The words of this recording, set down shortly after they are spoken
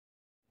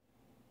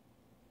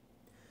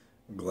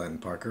Glenn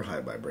Parker,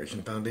 High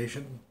Vibration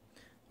Foundation.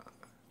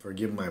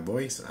 Forgive my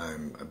voice,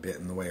 I'm a bit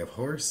in the way of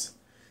hoarse,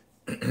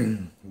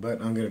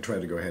 but I'm going to try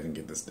to go ahead and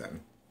get this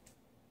done.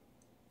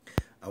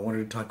 I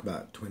wanted to talk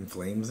about twin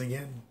flames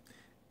again,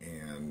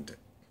 and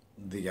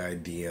the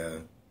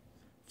idea,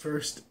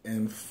 first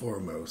and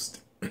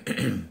foremost,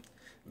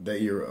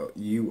 that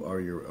you are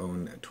your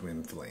own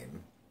twin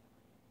flame.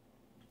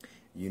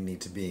 You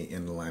need to be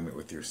in alignment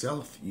with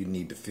yourself. You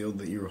need to feel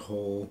that you're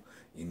whole.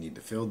 You need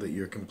to feel that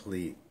you're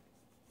complete.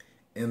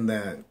 In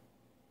that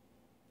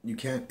you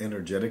can't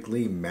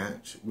energetically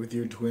match with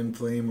your twin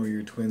flame or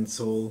your twin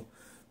soul,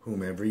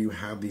 whomever you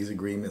have these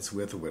agreements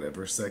with,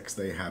 whatever sex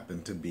they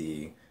happen to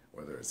be,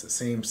 whether it's the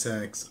same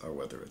sex or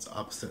whether it's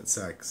opposite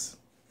sex,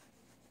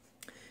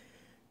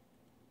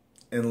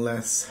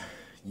 unless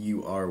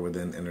you are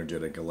within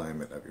energetic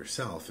alignment of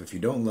yourself. If you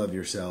don't love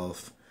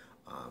yourself,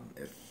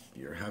 if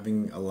you're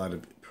having a lot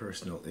of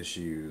personal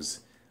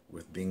issues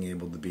with being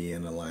able to be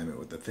in alignment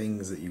with the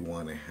things that you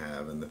want to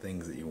have and the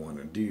things that you want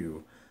to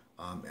do,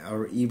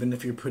 or even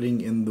if you're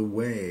putting in the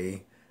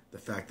way the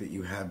fact that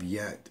you have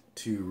yet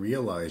to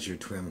realize your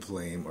twin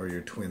flame or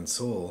your twin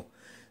soul,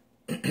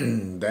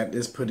 that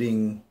is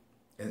putting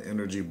an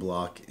energy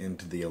block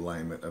into the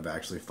alignment of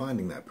actually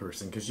finding that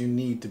person, because you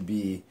need to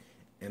be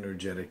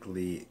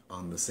energetically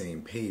on the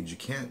same page. You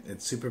can't,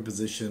 it's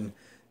superposition,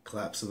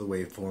 collapse of the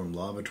waveform,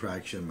 law of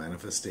attraction,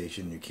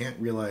 manifestation. You can't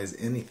realize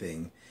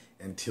anything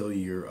until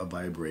you're a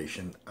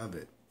vibration of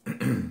it.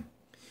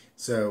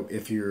 So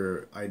if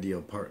your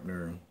ideal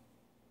partner,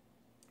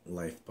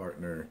 life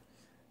partner,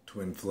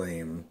 twin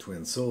flame,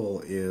 twin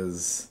soul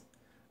is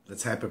the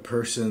type of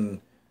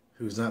person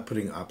who's not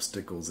putting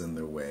obstacles in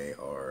their way,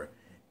 or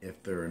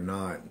if they're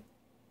not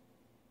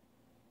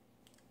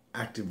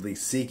actively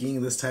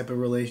seeking this type of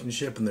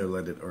relationship and they're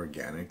let it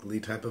organically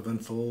type of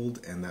unfold,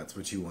 and that's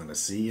what you want to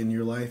see in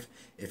your life.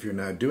 If you're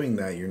not doing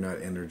that, you're not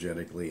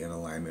energetically in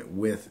alignment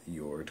with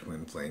your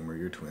twin flame or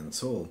your twin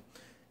soul.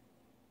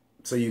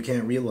 So you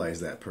can't realize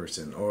that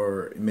person,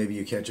 or maybe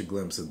you catch a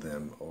glimpse of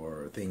them,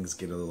 or things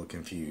get a little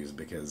confused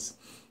because,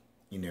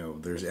 you know,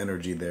 there's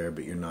energy there,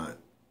 but you're not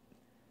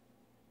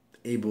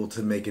able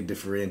to make a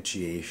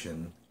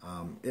differentiation.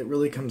 It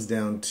really comes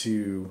down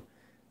to,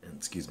 and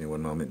excuse me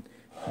one moment.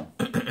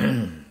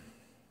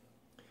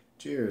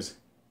 Cheers.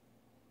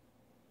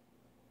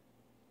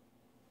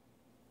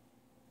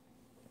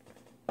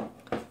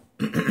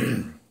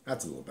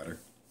 That's a little better.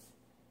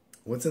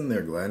 What's in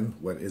there, Glenn?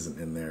 What isn't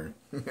in there?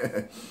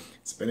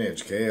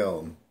 Spinach,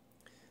 kale,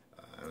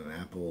 an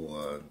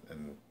apple,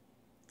 and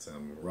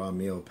some raw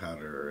meal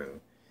powder,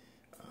 and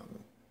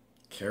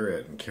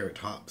carrot and carrot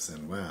tops,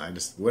 and wow,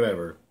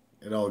 whatever.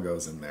 It all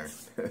goes in there.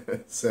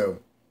 So,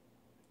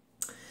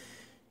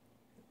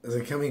 as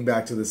I'm coming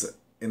back to this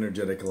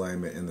energetic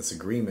alignment and this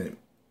agreement,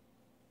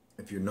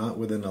 if you're not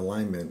within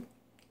alignment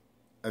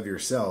of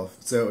yourself,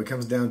 so it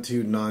comes down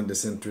to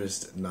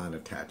non-disinterest,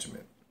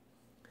 non-attachment.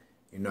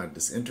 You're not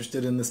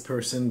disinterested in this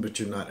person, but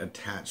you're not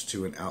attached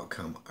to an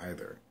outcome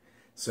either.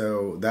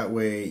 So that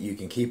way you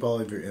can keep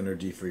all of your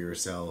energy for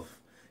yourself.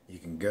 You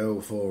can go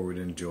forward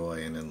in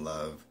joy and in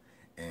love.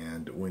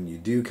 And when you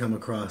do come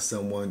across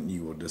someone,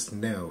 you will just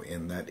know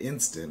in that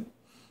instant,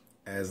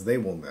 as they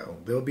will know.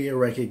 There'll be a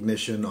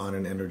recognition on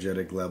an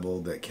energetic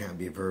level that can't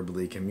be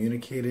verbally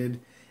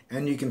communicated,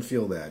 and you can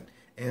feel that.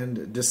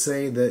 And just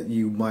say that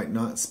you might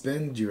not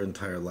spend your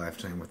entire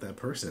lifetime with that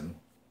person.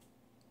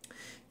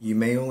 You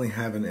may only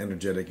have an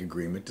energetic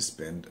agreement to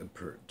spend a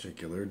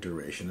particular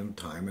duration of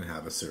time and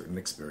have a certain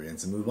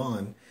experience and move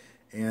on,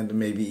 and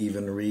maybe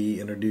even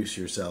reintroduce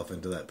yourself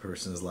into that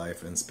person's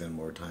life and spend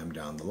more time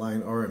down the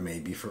line, or it may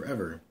be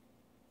forever,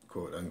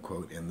 quote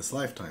unquote, in this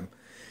lifetime.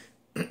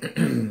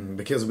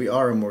 Because we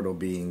are immortal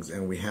beings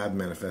and we have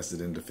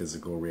manifested into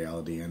physical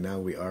reality, and now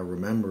we are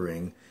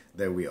remembering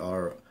that we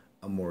are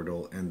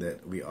immortal and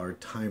that we are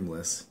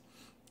timeless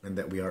and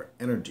that we are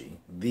energy.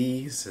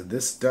 This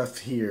stuff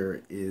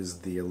here is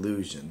the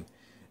illusion.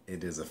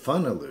 It is a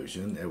fun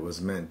illusion. It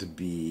was meant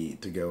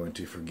to go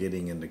into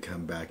forgetting and to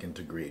come back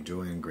into great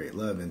joy and great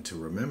love, into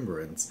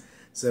remembrance.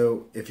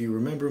 So if you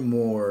remember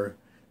more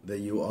that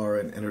you are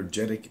an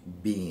energetic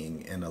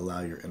being and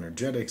allow your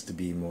energetics to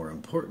be more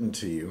important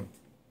to you,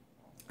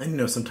 and you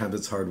know, sometimes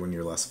it's hard when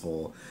you're less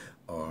full,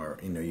 or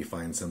you know, you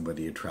find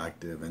somebody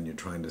attractive and you're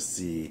trying to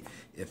see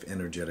if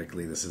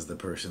energetically this is the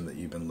person that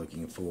you've been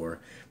looking for.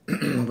 But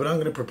I'm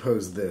going to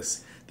propose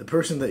this. The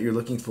person that you're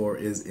looking for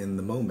is in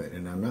the moment,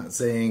 and I'm not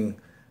saying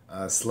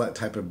slut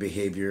type of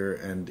behavior,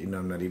 and you know,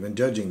 I'm not even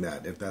judging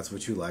that. If that's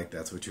what you like,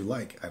 that's what you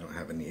like. I don't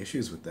have any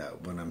issues with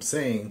that. What I'm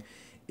saying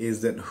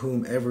is that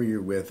whomever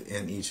you're with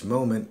in each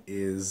moment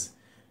is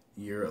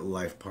your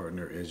life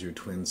partner, is your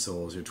twin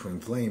souls, your twin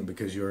flame,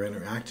 because you're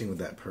interacting with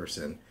that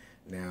person.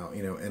 Now,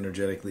 you know,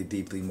 energetically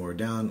deeply more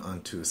down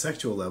onto a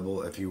sexual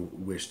level, if you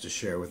wish to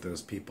share with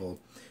those people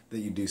that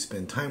you do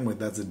spend time with,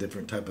 that's a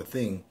different type of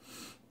thing.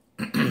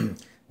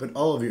 But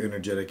all of your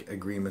energetic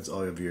agreements,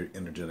 all of your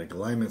energetic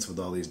alignments with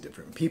all these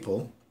different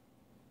people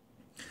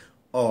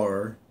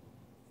are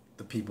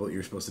the people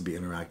you're supposed to be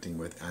interacting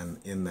with and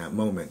in that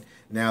moment.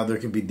 Now, there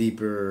can be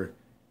deeper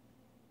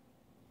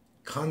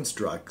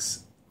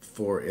constructs,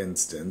 for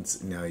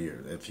instance, now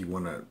if you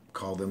want to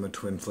call them a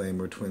twin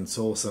flame or twin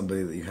soul,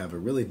 somebody that you have a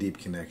really deep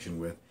connection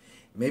with,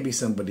 maybe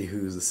somebody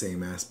who's the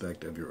same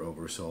aspect of your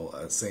oversoul,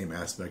 same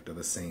aspect of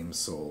the same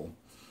soul,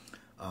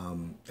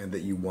 and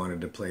that you wanted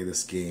to play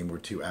this game where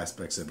two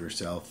aspects of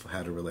yourself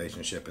had a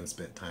relationship and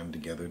spent time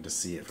together to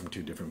see it from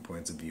two different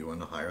points of view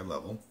on a higher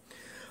level.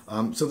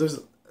 So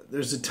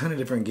there's a ton of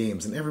different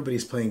games, and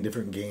everybody's playing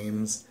different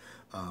games.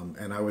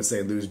 And I would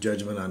say lose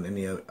judgment on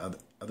any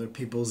other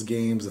people's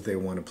games if they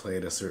want to play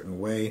it a certain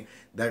way.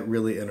 That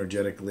really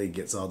energetically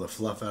gets all the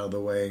fluff out of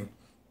the way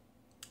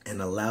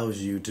and allows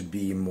you to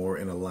be more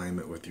in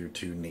alignment with your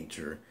true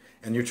nature.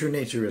 And your true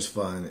nature is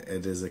fun.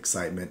 It is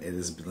excitement. It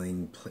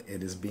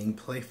is being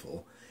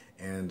playful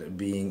and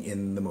being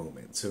in the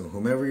moment. So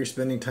whomever you're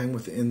spending time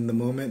with in the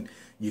moment,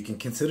 you can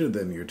consider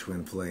them your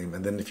twin flame.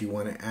 And then if you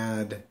want to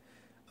add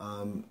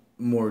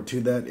more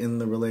to that in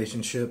the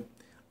relationship,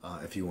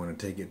 if you want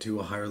to take it to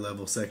a higher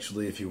level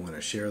sexually, if you want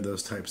to share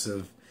those types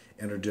of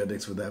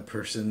energetics with that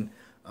person,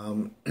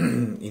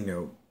 you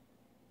know,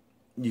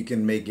 you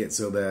can make it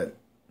so that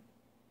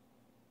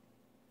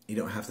you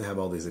don't have to have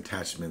all these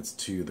attachments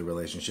to the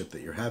relationship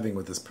that you're having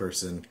with this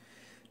person.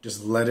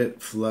 Just let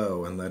it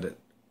flow and let it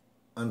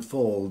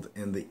unfold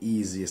in the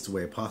easiest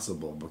way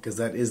possible, because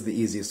that is the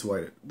easiest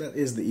way. That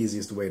is the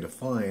easiest way to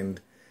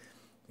find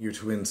your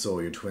twin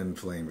soul, your twin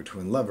flame, your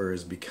twin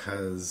lovers,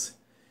 because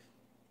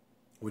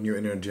when you're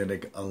in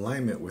energetic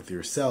alignment with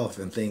yourself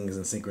and things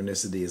and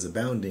synchronicity is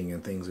abounding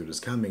and things are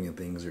just coming and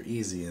things are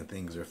easy and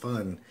things are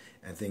fun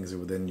and things are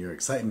within your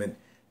excitement,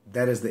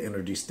 that is the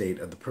energy state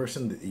of the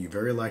person that you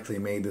very likely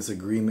made this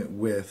agreement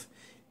with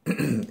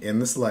in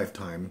this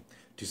lifetime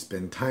to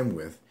spend time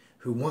with,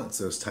 who wants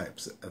those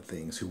types of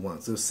things, who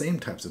wants those same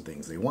types of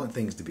things. They want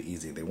things to be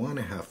easy. They want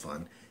to have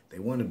fun. They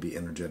want to be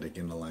energetic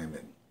in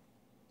alignment.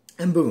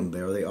 And boom,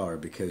 there they are,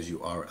 because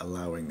you are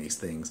allowing these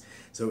things.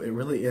 So it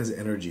really is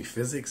energy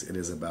physics. It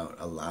is about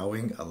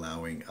allowing.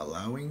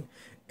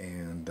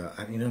 And,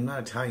 you know, I'm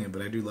not Italian,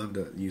 but I do love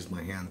to use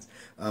my hands.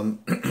 I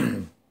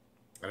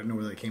don't know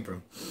where that came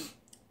from.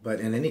 But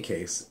in any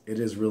case, it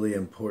is really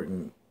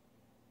important,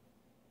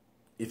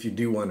 if you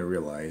do want to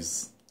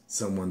realize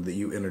someone that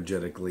you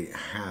energetically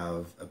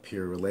have a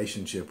pure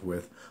relationship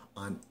with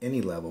on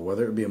any level,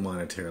 whether it be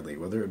monetarily,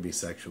 whether it be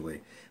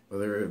sexually,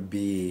 whether it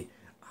be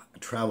a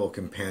travel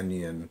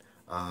companion,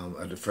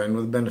 a friend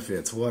with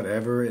benefits,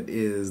 whatever it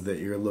is that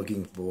you're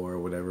looking for,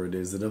 whatever it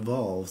is that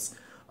evolves,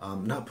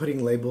 not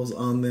putting labels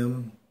on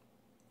them,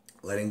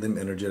 letting them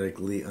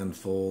energetically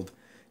unfold,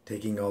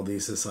 taking all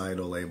these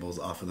societal labels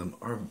off of them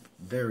are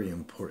very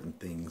important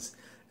things,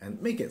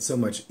 and make it so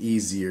much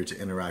easier to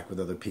interact with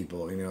other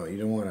people. You know, you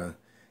don't want to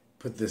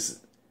put this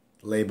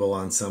label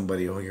on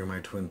somebody, oh, you're my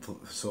twin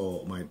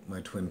soul,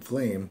 my twin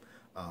flame,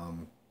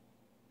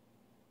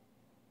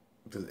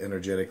 because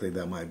energetically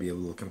that might be a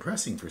little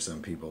compressing for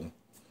some people.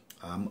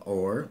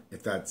 Or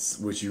if that's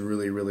what you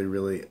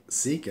really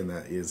seek and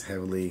that is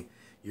heavily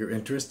your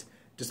interest,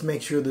 just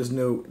make sure there's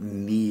no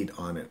need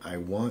on it. I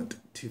want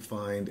to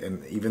find,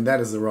 and even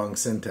that is the wrong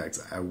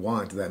syntax. I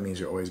want, that means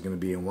you're always going to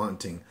be in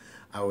wanting.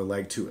 I would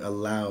like to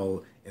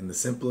allow, in the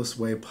simplest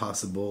way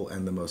possible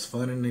and the most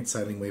fun and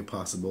exciting way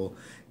possible,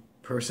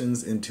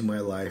 persons into my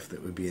life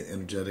that would be in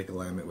energetic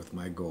alignment with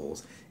my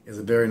goals. Is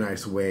a very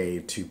nice way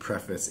to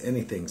preface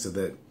anything, so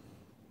that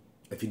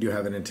if you do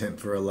have an intent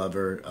for a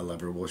lover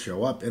will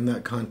show up in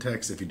that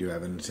context. If you do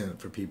have an intent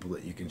for people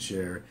that you can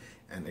share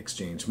and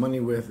exchange money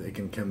with, it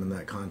can come in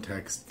that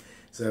context.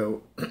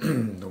 So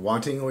the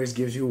wanting always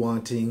gives you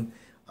wanting.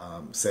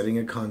 Setting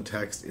a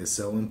context is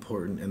so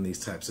important in these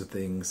types of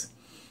things,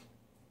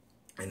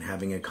 and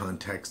having a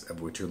context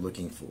of what you're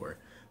looking for.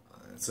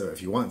 So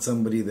if you want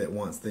somebody that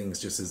wants things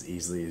just as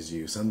easily as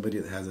you, somebody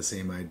that has the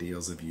same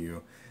ideals of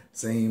you,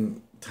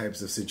 same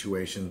types of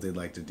situations they'd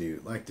like to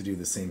do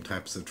the same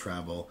types of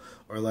travel,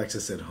 or likes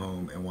to sit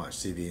home and watch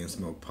TV and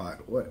smoke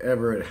pot,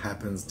 whatever it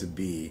happens to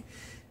be,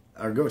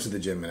 or go to the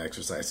gym and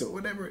exercise. So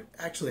whatever it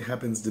actually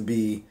happens to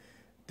be,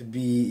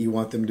 you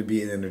want them to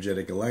be in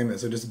energetic alignment.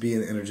 So just be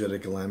in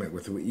energetic alignment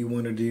with what you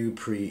want to do.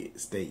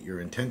 Pre-state your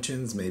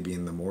intentions, maybe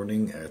in the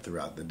morning or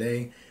throughout the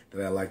day,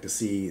 that I like to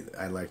see,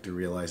 I like to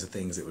realize the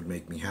things that would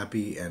make me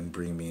happy and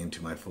bring me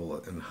into my full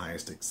and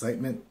highest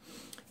excitement.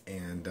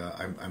 And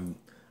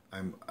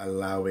I'm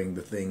allowing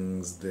the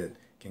things that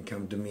can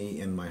come to me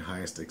in my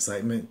highest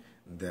excitement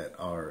that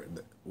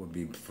would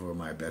be for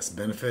my best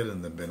benefit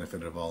and the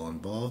benefit of all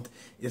involved.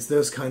 It's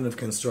those kind of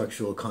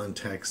constructual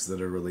contexts that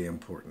are really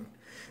important.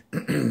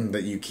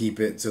 That you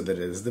keep it so that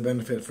it is the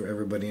benefit for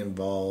everybody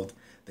involved,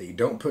 that you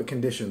don't put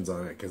conditions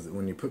on it, because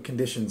when you put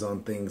conditions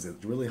on things,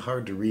 it's really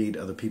hard to read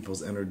other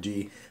people's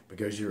energy,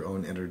 because your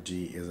own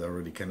energy is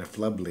already kind of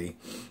flubbly,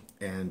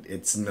 and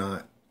it's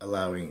not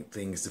allowing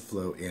things to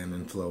flow in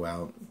and flow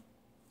out.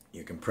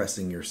 You're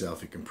compressing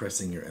yourself, you're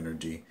compressing your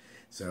energy.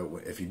 So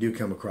if you do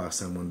come across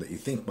someone that you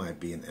think might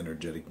be an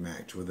energetic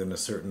match within a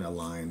certain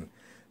alignment,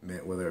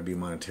 whether it be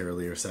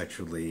monetarily or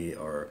sexually,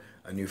 or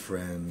a new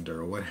friend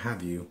or what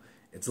have you,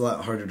 it's a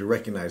lot harder to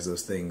recognize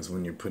those things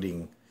when you're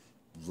putting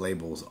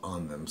labels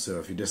on them. So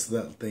if you just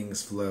let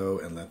things flow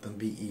and let them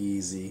be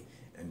easy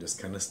and just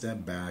kind of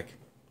step back,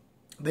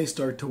 they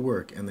start to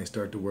work, and they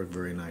start to work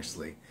very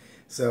nicely.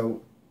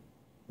 So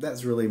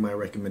that's really my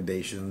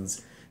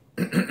recommendations.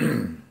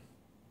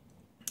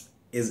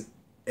 Is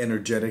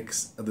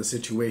energetics of the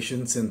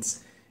situation,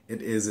 since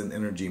it is an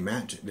energy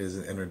match, it is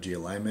an energy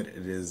alignment,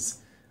 it is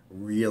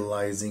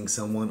realizing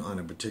someone on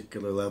a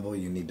particular level.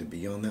 You need to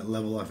be on that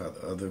level. I've had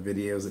other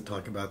videos that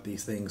talk about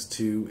these things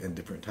too in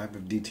different type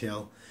of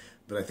detail,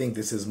 but I think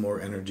this is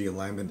more energy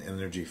alignment,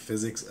 energy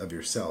physics of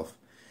yourself.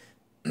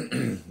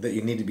 That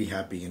you need to be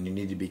happy and you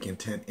need to be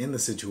content in the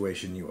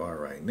situation you are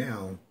right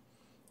now,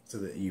 so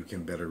that you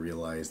can better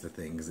realize the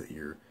things that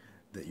you're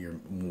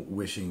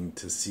wishing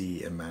to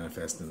see and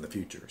manifest in the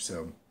future.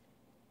 So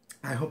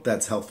I hope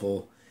that's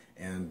helpful,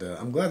 and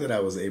I'm glad that I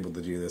was able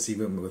to do this,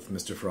 even with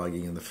Mr.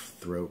 Froggy in the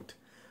throat.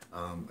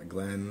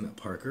 Glenn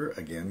Parker,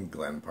 again,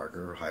 Glenn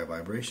Parker, High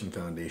Vibration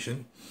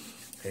Foundation,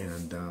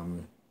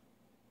 and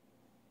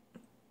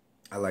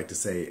I like to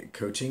say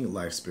coaching,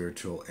 life,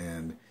 spiritual,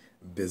 and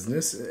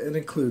business. It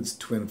includes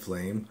twin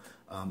flame.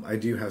 I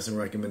do have some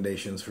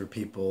recommendations for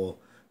people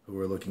who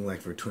are looking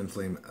like for twin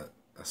flame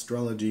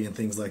astrology and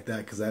things like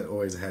that, because that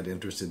always had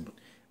interested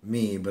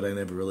me, but I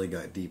never really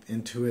got deep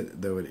into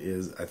it, though it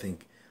is, I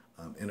think,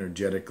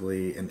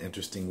 energetically an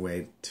interesting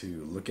way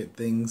to look at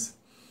things.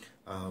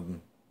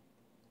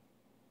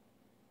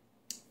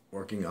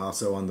 Working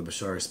also on the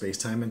Bashar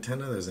space-time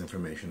antenna. There's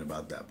information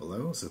about that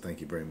below, so thank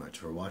you very much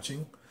for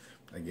watching.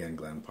 Again,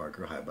 Glenn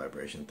Parker, High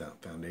Vibration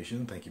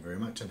Foundation. Thank you very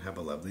much, and have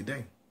a lovely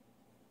day.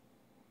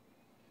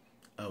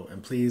 Oh,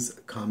 and please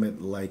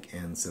comment, like,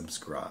 and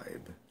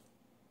subscribe.